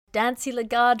Dancy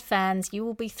Lagarde fans, you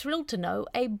will be thrilled to know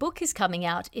a book is coming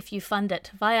out if you fund it.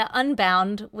 Via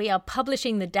Unbound, we are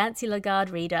publishing the Dancy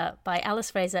Lagarde Reader by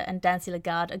Alice Fraser and Dancy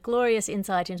Lagarde, a glorious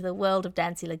insight into the world of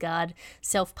Dancy Lagarde,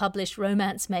 self-published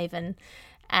romance maven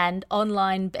and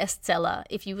online bestseller.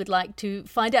 If you would like to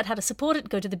find out how to support it,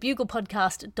 go to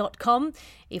thebuglepodcast.com.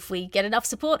 If we get enough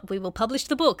support, we will publish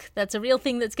the book. That's a real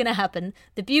thing that's going to happen.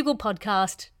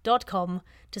 Thebuglepodcast.com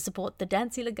to support the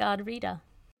Dancy Lagarde Reader.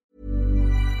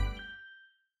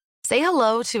 Say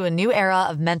hello to a new era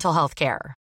of mental health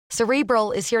care.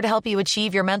 Cerebral is here to help you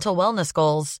achieve your mental wellness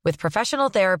goals with professional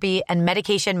therapy and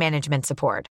medication management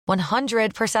support.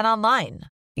 100% online.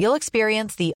 You'll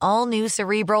experience the all-new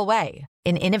Cerebral Way,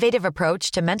 an innovative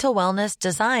approach to mental wellness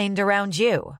designed around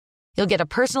you. You'll get a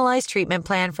personalized treatment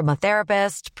plan from a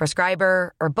therapist,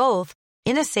 prescriber, or both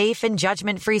in a safe and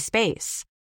judgment-free space.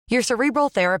 Your Cerebral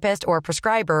therapist or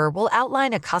prescriber will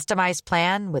outline a customized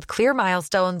plan with clear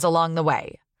milestones along the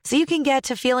way, so you can get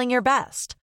to feeling your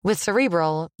best. With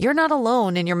Cerebral, you're not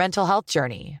alone in your mental health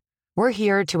journey. We're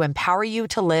here to empower you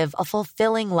to live a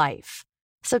fulfilling life.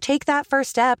 So take that first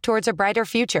step towards a brighter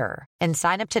future and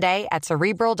sign up today at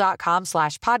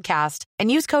Cerebral.com/podcast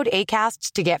and use code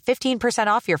ACAST to get 15%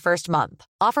 off your first month.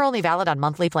 Offer only valid on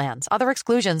monthly plans. Other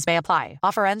exclusions may apply.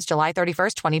 Offer ends July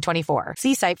 31st, 2024.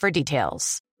 See site for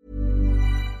details.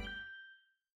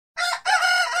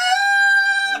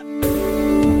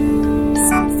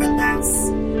 Something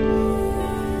else.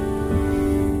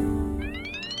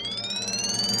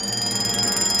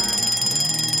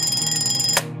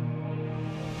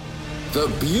 The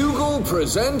Bugle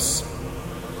presents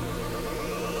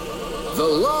The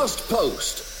Last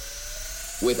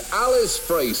Post with Alice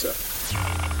Fraser.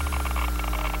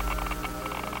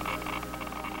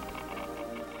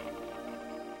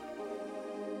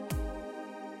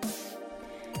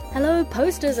 Hello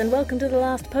posters and welcome to The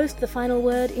Last Post, the final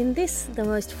word in this, the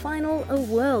most final of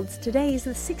worlds. Today is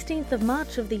the 16th of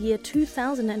March of the year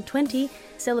 2020.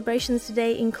 Celebrations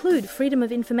today include Freedom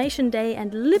of Information Day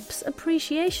and Lips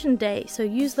Appreciation Day, so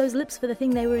use those lips for the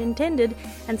thing they were intended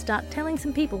and start telling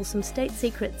some people some state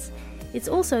secrets. It's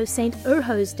also St.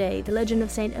 Urho's Day. The legend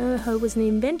of St. Urho was an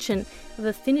invention of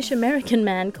a Finnish-American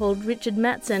man called Richard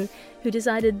Matson, who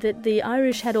decided that the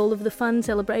Irish had all of the fun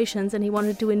celebrations and he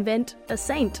wanted to invent a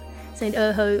saint. St.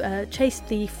 Urho chased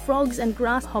the frogs and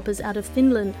grasshoppers out of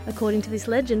Finland, according to this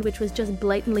legend, which was just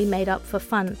blatantly made up for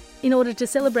fun. In order to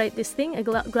celebrate this thing, a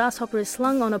grasshopper is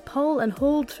slung on a pole and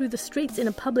hauled through the streets in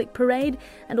a public parade,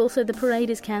 and also the parade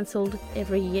is cancelled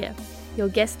every year. Your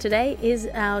guest today is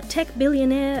our tech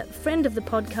billionaire, friend of the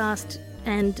podcast,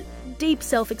 and deep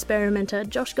self-experimenter,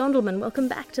 Josh Gondelman. Welcome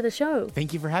back to the show.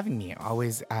 Thank you for having me.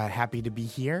 Always happy to be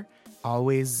here.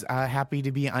 Always happy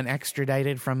to be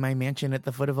unextradited from my mansion at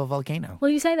the foot of a volcano.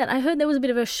 Well, you say that. I heard there was a bit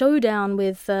of a showdown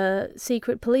with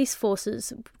secret police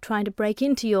forces trying to break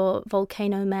into your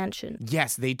volcano mansion.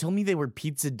 Yes, they told me they were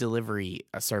pizza delivery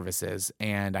services,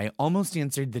 and I almost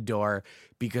answered the door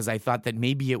because I thought that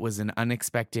maybe it was an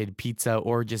unexpected pizza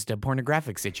or just a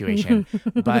pornographic situation.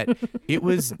 But it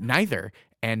was neither.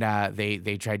 And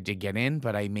they tried to get in,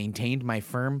 but I maintained my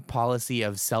firm policy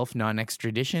of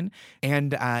self-non-extradition,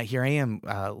 and here I am,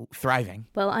 thriving.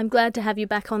 Well, I'm glad to have you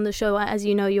back on the show. As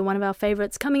you know, you're one of our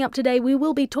favorites. Coming up today, we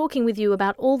will be talking with you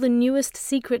about all the newest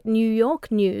secret New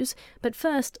York news. But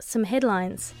first, some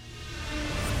headlines.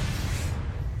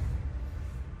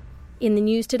 In the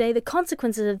news today, the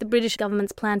consequences of the British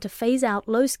government's plan to phase out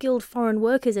low-skilled foreign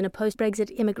workers in a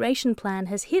post-Brexit immigration plan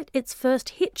has hit its first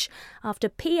hitch after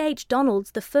PH Donald's,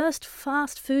 the first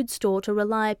fast food store to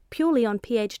rely purely on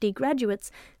PhD graduates,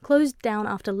 closed down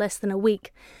after less than a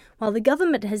week. While the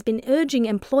government has been urging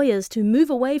employers to move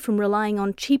away from relying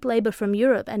on cheap labour from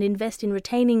Europe and invest in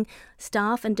retaining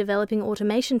staff and developing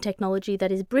automation technology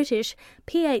that is British,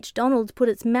 PH Donald's put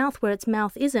its mouth where its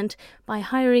mouth isn't by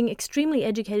hiring extremely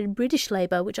educated British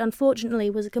labour, which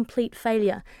unfortunately was a complete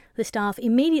failure. The staff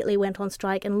immediately went on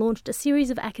strike and launched a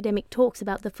series of academic talks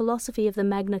about the philosophy of the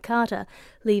Magna Carta,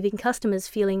 leaving customers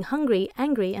feeling hungry,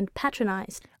 angry and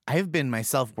patronised. I have been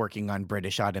myself working on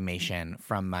British automation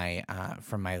from my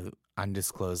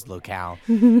undisclosed locale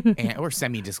or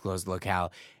semi-disclosed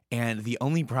locale. And the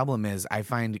only problem is I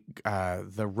find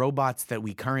the robots that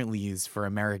we currently use for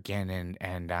American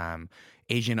and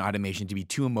Asian automation to be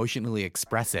too emotionally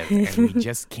expressive. And we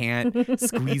just can't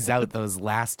squeeze out those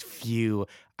last few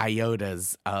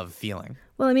iotas of feeling.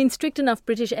 Well, I mean, strict enough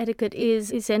British etiquette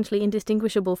is essentially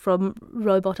indistinguishable from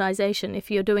robotization. If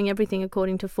you're doing everything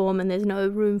according to form and there's no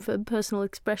room for personal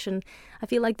expression, I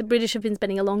feel like the British have been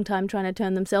spending a long time trying to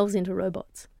turn themselves into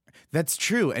robots. That's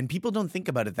true. And people don't think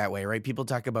about it that way, right? People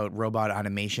talk about robot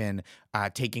automation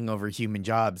taking over human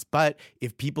jobs. But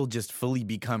if people just fully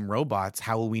become robots,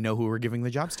 how will we know who we're giving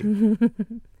the jobs to?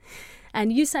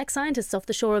 And USAC scientists off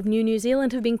the shore of New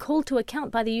Zealand have been called to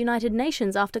account by the United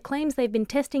Nations after claims they've been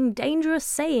testing dangerous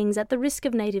sayings at the risk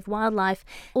of native wildlife,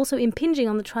 also impinging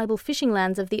on the tribal fishing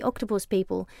lands of the octopus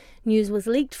people. News was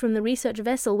leaked from the research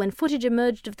vessel when footage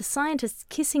emerged of the scientists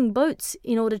kissing boats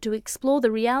in order to explore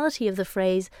the reality of the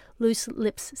phrase, loose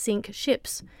lips sink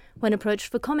ships. When approached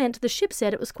for comment, the ship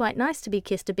said it was quite nice to be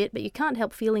kissed a bit, but you can't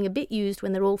help feeling a bit used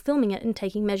when they're all filming it and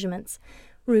taking measurements.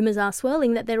 Rumours are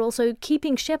swirling that they're also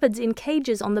keeping shepherds in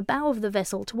cages on the bow of the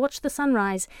vessel to watch the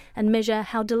sunrise and measure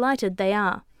how delighted they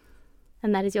are.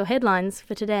 And that is your headlines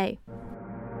for today.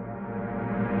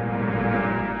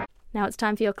 Now it's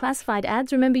time for your classified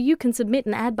ads. Remember, you can submit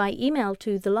an ad by email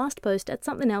to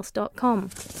thelastpost@somethingelse.com.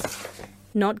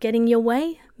 Not getting your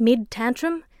way?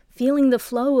 Mid-tantrum? Feeling the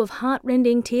flow of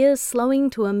heart-rending tears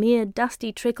slowing to a mere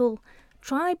dusty trickle?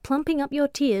 Try plumping up your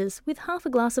tears with half a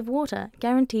glass of water,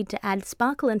 guaranteed to add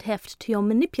sparkle and heft to your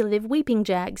manipulative weeping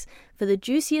jags. For the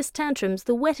juiciest tantrums,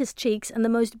 the wettest cheeks, and the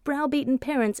most browbeaten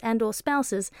parents and or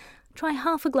spouses, try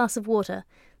half a glass of water.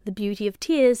 The beauty of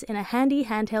tears in a handy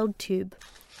handheld tube.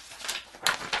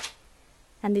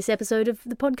 And this episode of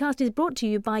the podcast is brought to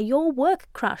you by Your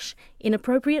Work Crush.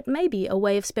 Inappropriate? Maybe. A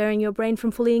way of sparing your brain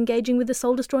from fully engaging with the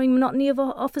soul-destroying monotony of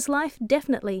office life?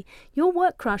 Definitely. Your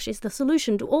Work Crush is the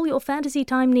solution to all your fantasy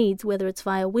time needs, whether it's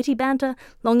via witty banter,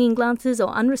 longing glances,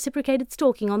 or unreciprocated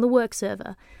stalking on the work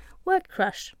server. Work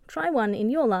Crush. Try one in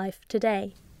your life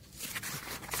today.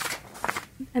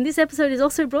 And this episode is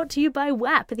also brought to you by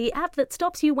WAP, the app that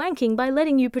stops you wanking by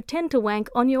letting you pretend to wank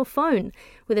on your phone.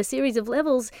 With a series of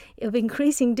levels of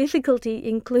increasing difficulty,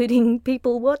 including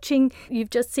people watching, you've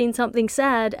just seen something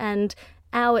sad, and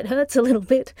ow, it hurts a little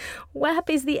bit. WAP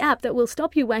is the app that will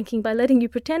stop you wanking by letting you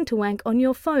pretend to wank on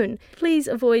your phone. Please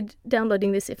avoid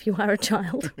downloading this if you are a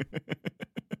child.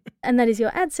 And that is your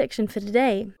ad section for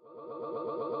today.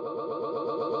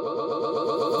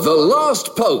 The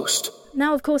Last Post.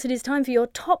 Now, of course, it is time for your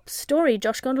top story.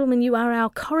 Josh Gondelman, you are our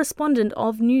correspondent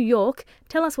of New York.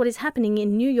 Tell us what is happening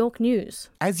in New York news.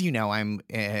 As you know, I'm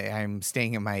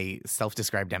staying at my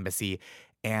self-described embassy,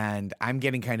 and I'm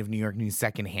getting kind of New York news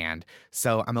secondhand.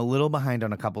 So I'm a little behind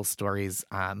on a couple stories.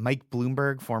 Mike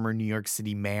Bloomberg, former New York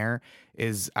City mayor,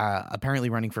 is apparently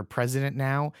running for president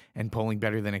now and polling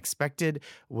better than expected,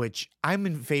 which I'm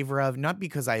in favor of, not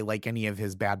because I like any of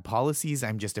his bad policies.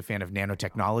 I'm just a fan of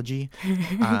nanotechnology.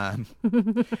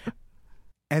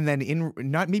 And then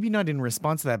maybe not in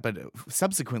response to that, but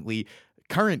subsequently,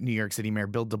 current New York City Mayor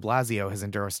Bill de Blasio has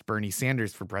endorsed Bernie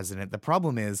Sanders for president. The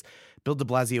problem is Bill de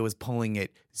Blasio was polling at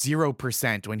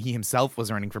 0% when he himself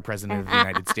was running for president of the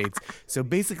United States. So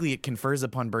basically it confers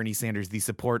upon Bernie Sanders the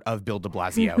support of Bill de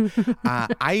Blasio.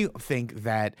 I think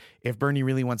that if Bernie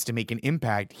really wants to make an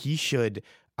impact, he should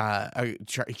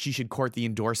court the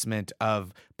endorsement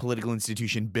of political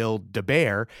institution Build a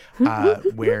Bear,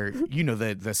 where, you know,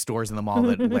 the stores in the mall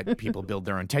that let people build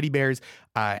their own teddy bears.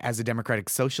 As a democratic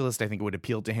socialist, I think it would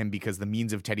appeal to him because the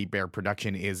means of teddy bear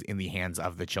production is in the hands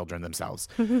of the children themselves.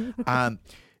 And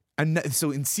so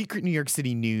in secret New York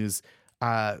City news,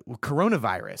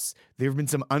 coronavirus, there have been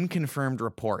some unconfirmed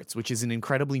reports, which is an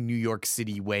incredibly New York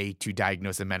City way to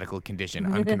diagnose a medical condition.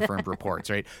 Unconfirmed reports,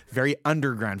 right? Very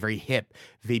underground, very hip,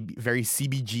 very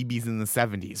CBGBs in the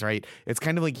 70s, right? It's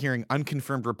kind of like hearing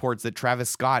unconfirmed reports that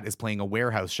Travis Scott is playing a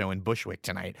warehouse show in Bushwick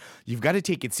tonight. You've got to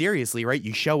take it seriously, right?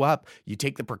 You show up, you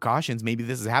take the precautions. Maybe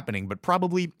this is happening, but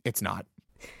probably it's not.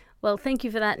 Well, thank you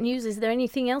for that news. Is there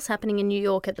anything else happening in New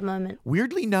York at the moment?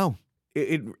 Weirdly, no.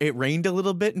 It rained a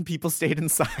little bit and people stayed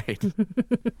inside.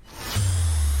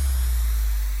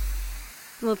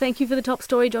 Well, thank you for the top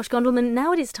story, Josh Gondelman.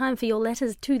 Now it is time for your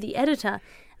letters to the editor.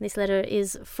 This letter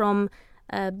is from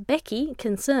Becky,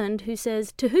 concerned, who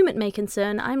says, "To whom it may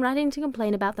concern, I'm writing to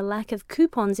complain about the lack of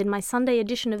coupons in my Sunday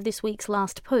edition of this week's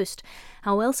Last Post.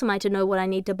 How else am I to know what I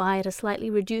need to buy at a slightly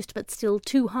reduced but still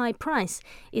too high price?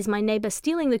 Is my neighbour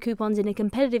stealing the coupons in a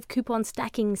competitive coupon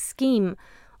stacking scheme?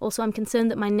 Also, I'm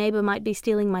concerned that my neighbour might be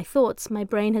stealing my thoughts. My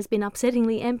brain has been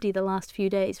upsettingly empty the last few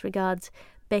days. Regards,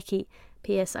 Becky.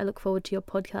 P.S. I look forward to your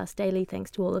podcast daily.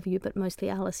 Thanks to all of you, but mostly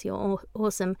Alice. You're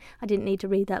awesome." I didn't need to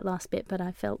read that last bit, but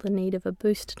I felt the need of a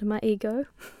boost to my ego.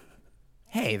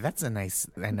 Hey, that's a nice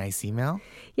email.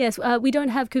 Yes, we don't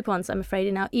have coupons, I'm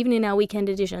afraid, even in our weekend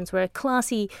editions. We're a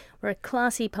classy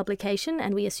publication,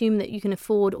 and we assume that you can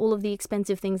afford all of the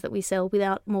expensive things that we sell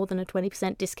without more than a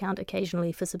 20% discount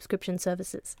occasionally for subscription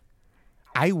services.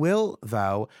 I will,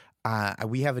 though.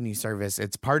 We have a new service.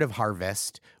 It's part of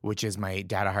Harvest, which is my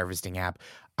data harvesting app.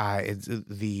 it's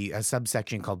a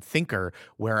subsection called Thinker,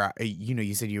 where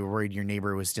you said you were worried your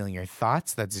neighbor was stealing your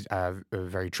thoughts. That's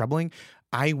very troubling.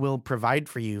 I will provide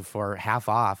for you for half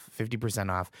off, 50%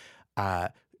 off,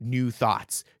 new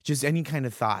thoughts, just any kind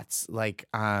of thoughts. Like,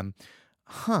 I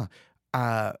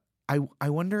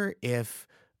wonder if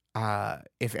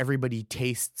everybody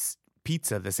tastes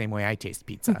pizza the same way I taste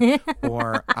pizza,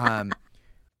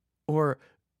 or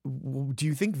do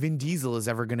you think Vin Diesel is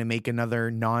ever going to make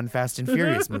another non-Fast and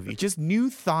Furious movie? Just new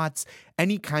thoughts,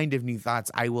 any kind of new thoughts.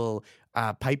 I will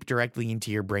pipe directly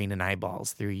into your brain and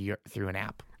eyeballs through an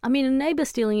app. I mean, a neighbor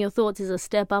stealing your thoughts is a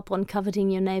step up on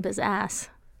coveting your neighbor's ass.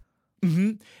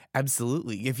 Mm-hmm.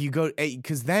 Absolutely. If you go,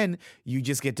 because then you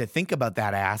just get to think about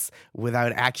that ass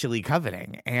without actually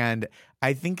coveting. And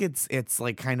I think it's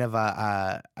like kind of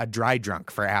a dry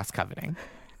drunk for ass coveting.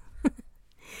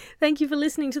 Thank you for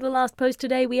listening to The Last Post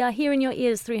today. We are here in your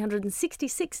ears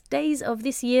 366 days of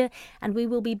this year, and we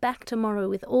will be back tomorrow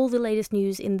with all the latest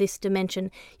news in this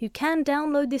dimension. You can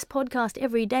download this podcast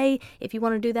every day if you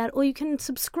want to do that, or you can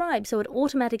subscribe so it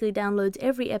automatically downloads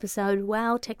every episode.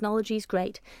 Wow, technology's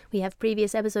great. We have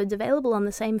previous episodes available on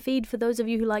the same feed for those of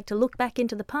you who like to look back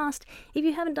into the past. If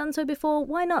you haven't done so before,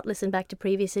 why not listen back to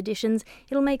previous editions?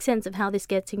 It'll make sense of how this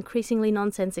gets increasingly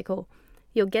nonsensical.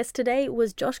 Your guest today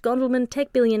was Josh Gondelman,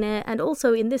 tech billionaire, and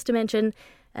also in this dimension,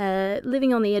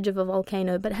 living on the edge of a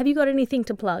volcano. But have you got anything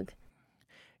to plug?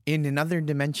 In another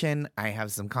dimension, I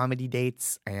have some comedy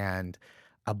dates and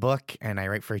a book, and I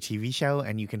write for a TV show,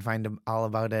 and you can find all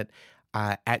about it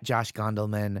at Josh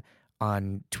Gondelman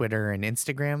on Twitter and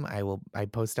Instagram. I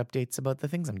post updates about the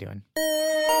things I'm doing.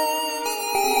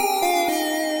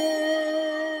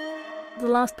 The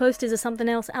Last Post is a Something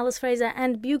Else Alice Fraser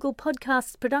and Bugle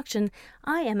Podcasts production.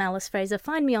 I am Alice Fraser.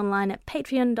 Find me online at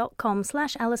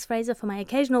patreon.com/Alice Fraser for my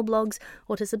occasional blogs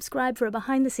or to subscribe for a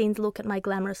behind-the-scenes look at my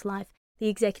glamorous life. The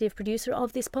executive producer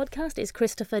of this podcast is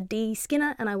Christopher D.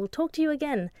 Skinner, and I will talk to you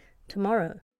again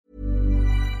tomorrow.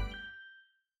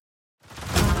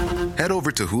 Head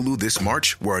over to Hulu this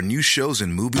March, where our new shows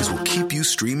and movies will keep you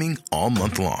streaming all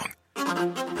month long.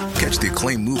 Catch the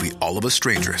acclaimed movie All of Us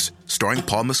Strangers, starring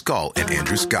Paul Mescal and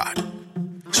Andrew Scott.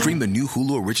 Stream the new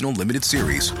Hulu original limited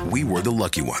series We Were the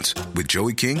Lucky Ones with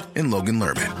Joey King and Logan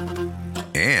Lerman.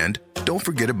 And don't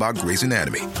forget about Grey's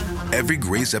Anatomy. Every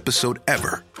Grey's episode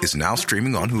ever is now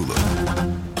streaming on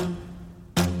Hulu.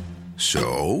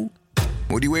 So,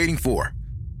 what are you waiting for?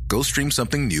 Go stream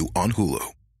something new on Hulu.